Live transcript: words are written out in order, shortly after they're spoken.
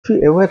If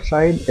you ever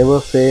tried, ever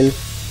failed,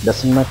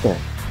 doesn't matter.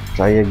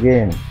 Try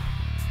again,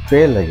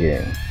 fail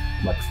again,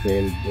 but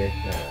fail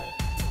better.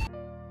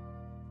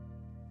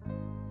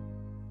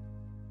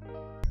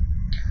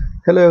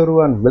 Hello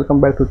everyone,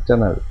 welcome back to the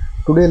channel.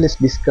 Today let's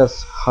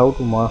discuss how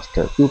to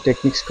master few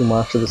techniques to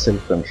master the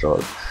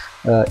self-control.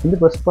 In the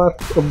first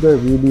part of the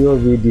video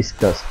we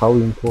discuss how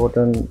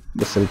important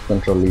the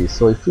self-control is.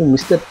 So if you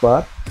missed that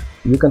part,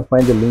 you can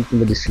find the link in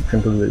the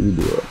description to the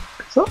video.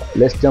 So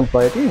let's jump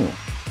right in.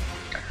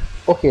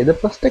 Okay, the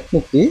first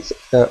technique is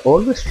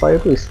always try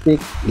to speak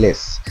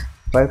less.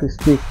 Try to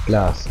speak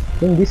less.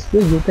 In this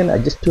way you can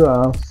adjust your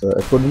answer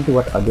according to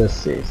what others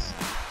says.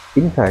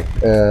 In fact,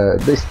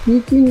 the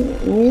speaking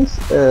means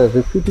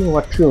repeating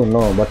what you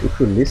know, but if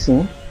you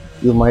listen,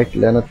 you might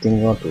learn a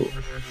thing or two.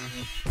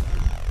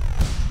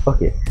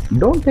 Okay,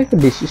 don't take a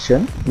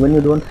decision when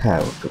you don't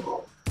have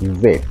to.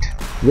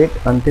 Wait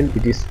until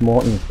it is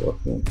more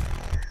important.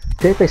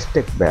 Take a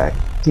step back,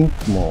 think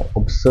more,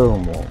 observe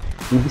more.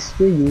 In this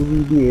way, you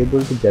will be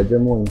able to gather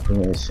more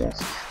information.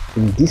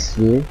 In this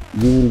way,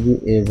 you will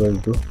be able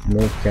to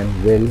make a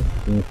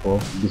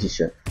well-informed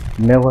decision.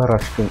 Never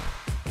rush to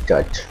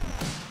judge.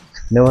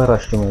 Never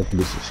rush to make a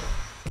decision.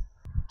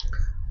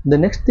 The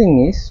next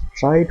thing is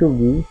try to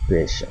be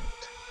patient.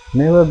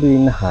 Never be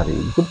in a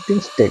hurry. Good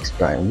things takes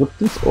time. Good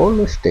things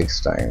always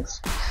takes time.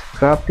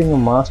 Crafting a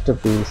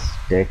masterpiece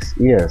takes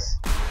years.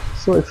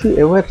 So if you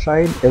ever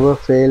tried, ever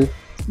failed,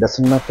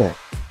 doesn't matter.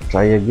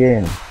 Try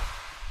again,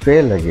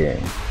 fail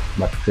again,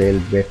 but fail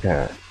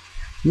better.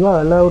 You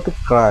are allowed to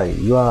cry.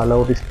 You are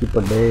allowed to skip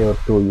a day or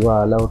two. You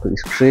are allowed to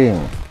scream,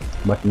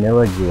 but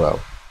never give up.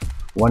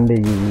 One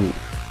day you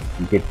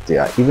will get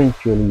there.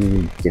 Eventually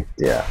you will get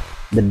there.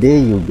 The day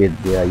you get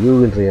there, you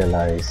will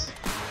realize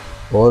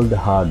all the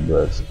hard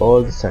works,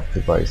 all the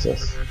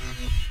sacrifices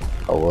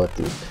are worth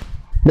it.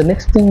 The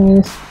next thing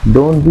is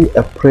don't be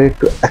afraid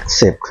to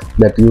accept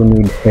that you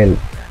need help.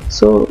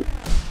 So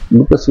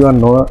because you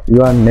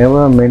are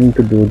never meant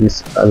to do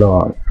this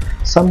alone.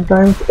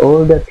 Sometimes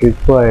all that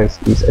requires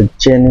is a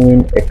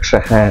genuine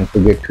extra hand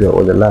to get you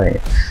over the line.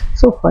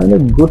 So find a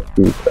good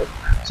people.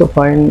 So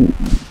find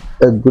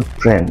a good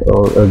friend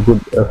or a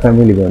good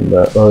family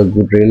member or a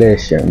good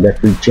relation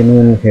that will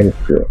genuinely help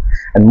you.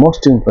 And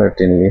most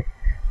importantly,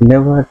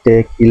 never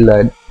take ill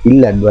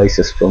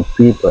advices from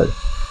people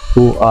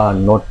who are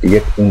not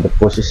yet in the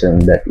position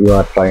that you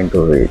are trying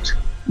to reach.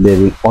 They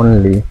will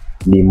only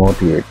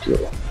demotivate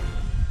you.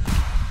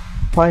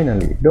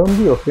 Finally, don't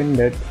be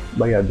offended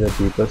by other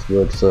people's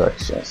words or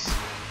actions.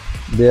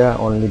 They are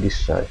only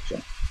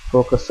distraction.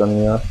 Focus on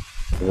your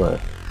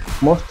work.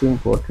 Most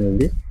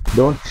importantly,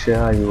 don't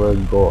share your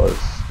goals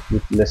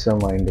with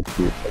lesser-minded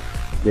people.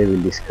 They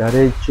will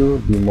discourage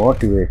you,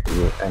 demotivate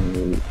you,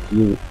 and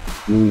you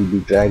will be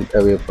dragged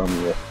away from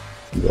your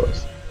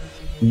goals.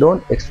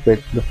 Don't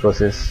expect the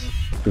process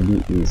to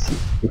be easy.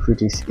 If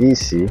it is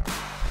easy,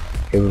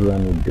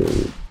 everyone will do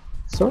it.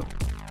 So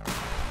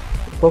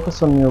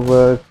focus on your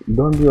work.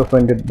 Don't be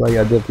offended by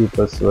other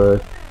people's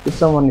work. If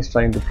someone is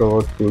trying to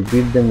provoke you,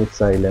 greet them with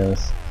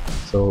silence.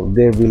 So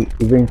they will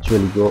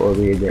eventually go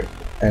away there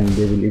and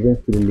they will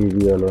eventually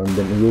leave you alone.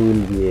 Then you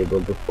will be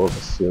able to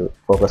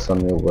focus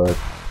on your work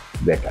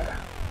better.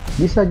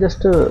 These are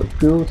just a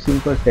few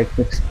simple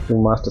techniques to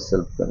master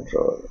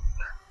self-control.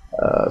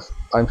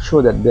 I'm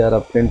sure that there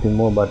are plenty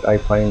more, but I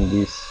find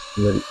these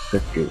very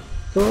effective.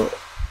 So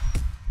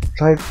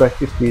try to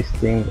practice these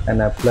things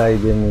and apply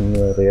them in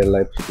your real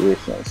life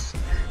situations.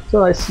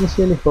 So I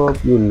sincerely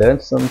hope you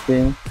learned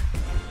something.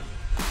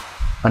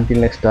 Until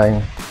next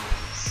time,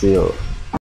 see you.